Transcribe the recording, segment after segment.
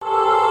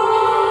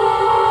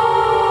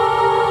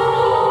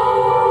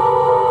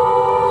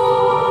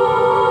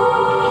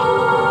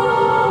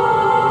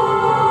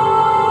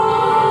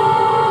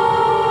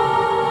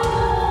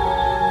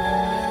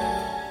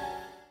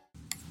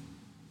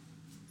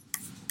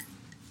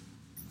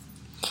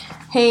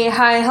Hey,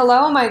 hi,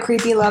 hello, my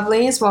creepy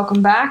lovelies.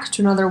 Welcome back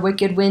to another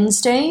Wicked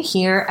Wednesday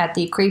here at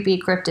the Creepy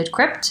Cryptd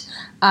Crypt.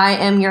 I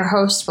am your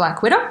host,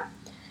 Black Widow,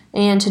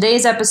 and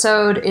today's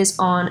episode is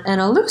on an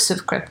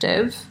elusive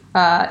cryptid.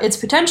 It's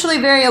potentially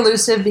very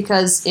elusive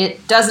because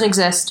it doesn't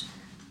exist,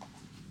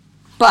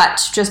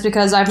 but just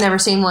because I've never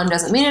seen one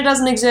doesn't mean it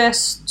doesn't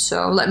exist,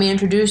 so let me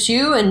introduce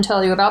you and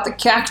tell you about the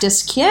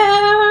Cactus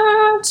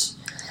Cat.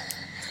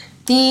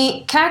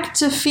 The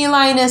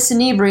Cactophilinus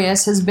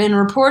inebrius has been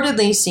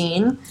reportedly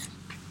seen...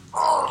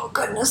 Oh,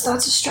 goodness,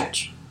 that's a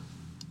stretch.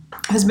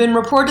 Has been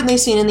reportedly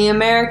seen in the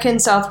American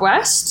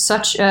Southwest,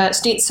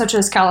 states such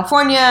as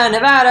California,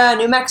 Nevada,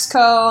 New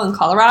Mexico, and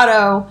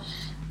Colorado,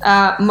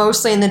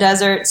 mostly in the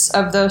deserts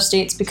of those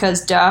states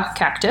because,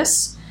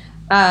 cactus.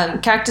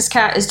 Cactus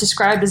Cat is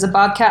described as a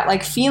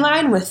bobcat-like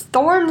feline with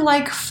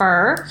thorn-like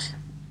fur,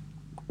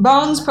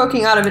 bones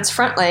poking out of its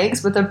front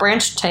legs with a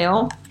branched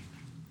tail,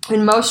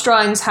 and most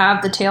drawings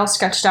have the tail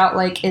sketched out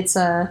like it's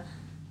I'm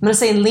going to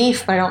say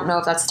leaf, but I don't know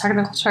if that's a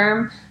technical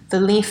term,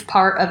 the leaf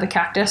part of the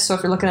cactus. So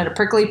if you're looking at a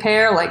prickly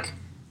pear, like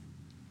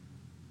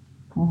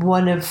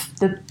one of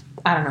the,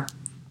 I don't know.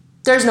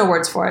 There's no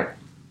words for it.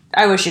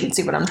 I wish you could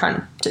see what I'm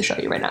trying to show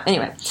you right now.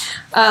 Anyway,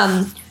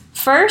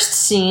 first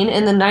seen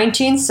in the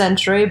 19th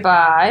century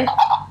by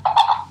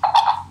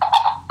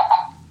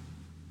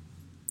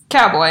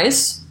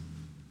cowboys.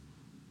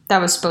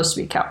 That was supposed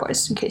to be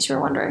cowboys, in case you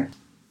were wondering.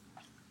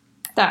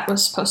 That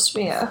was supposed to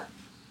be a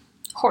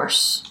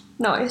horse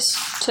noise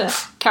to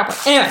cowboy.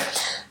 Anyway,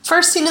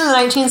 first seen in the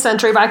 19th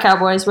century by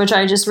cowboys, which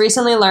I just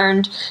recently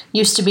learned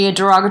used to be a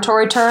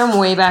derogatory term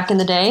way back in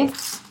the day.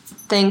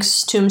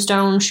 Thanks,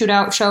 Tombstone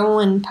Shootout Show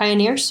and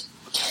Pioneers.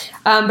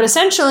 But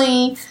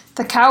essentially,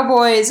 the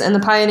cowboys and the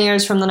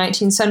pioneers from the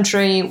 19th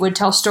century would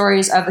tell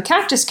stories of the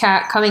cactus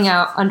cat coming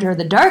out under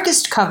the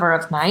darkest cover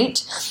of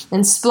night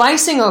and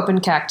splicing open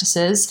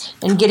cactuses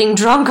and getting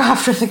drunk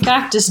off of the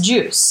cactus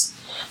juice.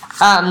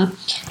 And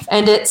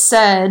it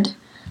said...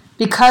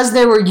 Because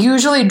they were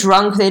usually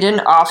drunk, they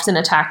didn't often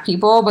attack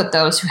people, but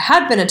those who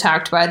had been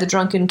attacked by the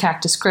drunken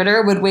cactus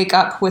critter would wake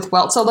up with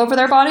welts all over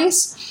their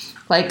bodies,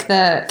 like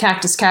the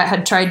cactus cat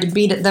had tried to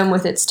beat at them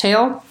with its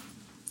tail,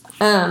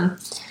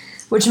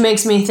 which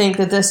makes me think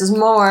that this is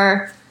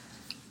more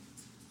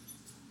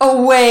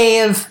a way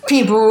of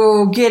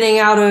people getting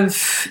out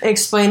of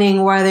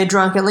explaining why they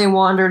drunkenly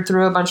wandered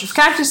through a bunch of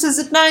cactuses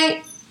at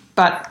night,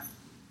 but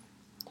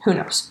who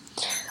knows.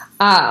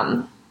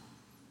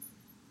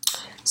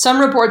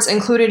 Some reports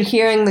included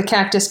hearing the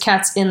cactus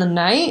cats in the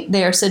night.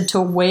 They are said to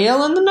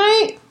wail in the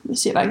night. Let me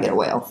see if I can get a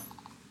wail.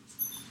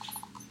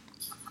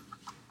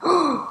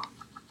 My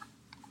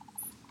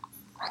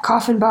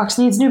coffin box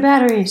needs new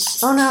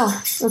batteries. Oh no,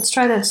 let's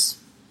try this.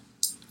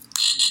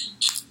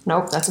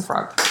 Nope, that's a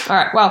frog.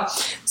 Alright, well,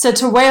 said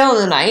to wail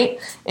in the night,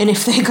 and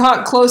if they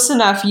got close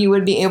enough, you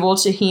would be able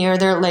to hear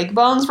their leg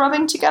bones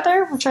rubbing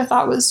together, which I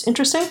thought was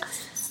interesting.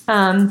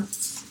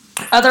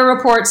 Other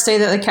reports say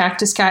that the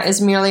cactus cat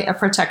is merely a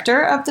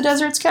protector of the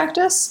desert's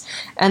cactus,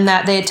 and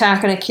that they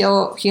attack and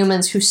kill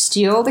humans who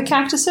steal the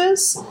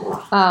cactuses,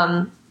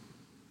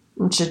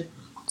 which is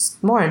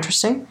more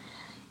interesting.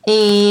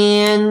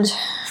 And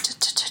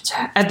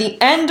at the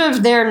end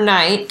of their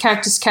night,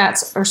 cactus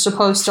cats are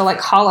supposed to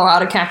hollow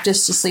out a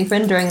cactus to sleep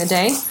in during the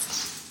day.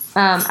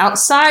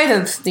 Outside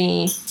of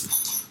the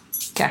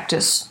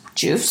cactus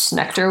juice,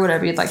 nectar,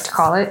 whatever you'd like to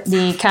call it,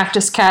 the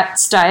cactus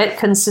cat's diet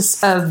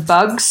consists of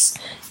bugs.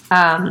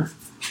 And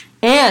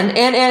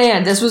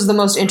this was the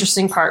most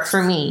interesting part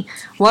for me.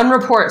 One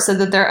report said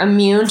that they're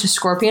immune to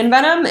scorpion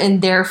venom,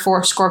 and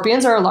therefore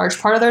scorpions are a large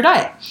part of their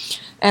diet.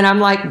 And I'm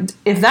like,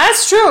 if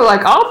that's true,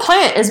 I'll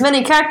plant as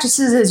many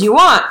cactuses as you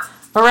want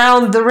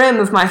around the rim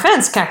of my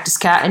fence, Cactus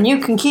Cat, and you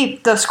can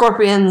keep the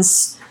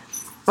scorpions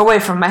away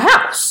from my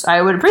house.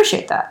 I would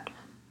appreciate that.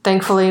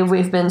 Thankfully,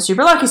 we've been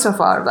super lucky so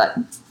far, but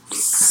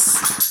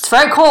it's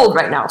very cold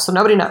right now, so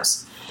nobody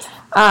knows.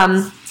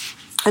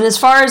 And as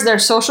far as their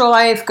social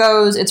life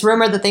goes, it's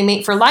rumored that they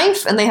mate for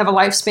life, and they have a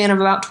lifespan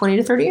of about 20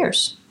 to 30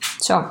 years.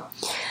 So,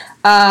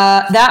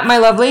 that, my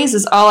lovelies,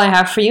 is all I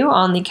have for you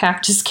on the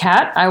Cactus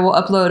Cat. I will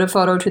upload a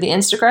photo to the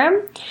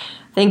Instagram.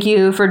 Thank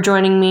you for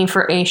joining me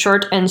for a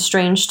short and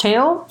strange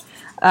tale.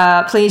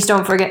 Please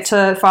don't forget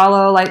to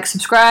follow,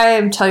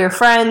 subscribe, tell your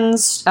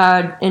friends,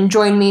 and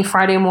join me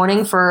Friday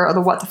morning for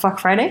the What the Fuck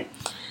Friday.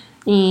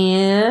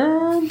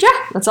 And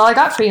yeah, that's all I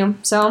got for you.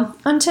 So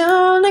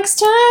until next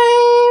time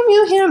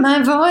you hear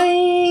my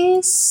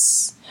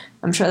voice.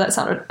 I'm sure that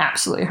sounded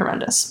absolutely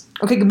horrendous.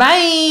 Okay,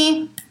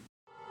 goodbye.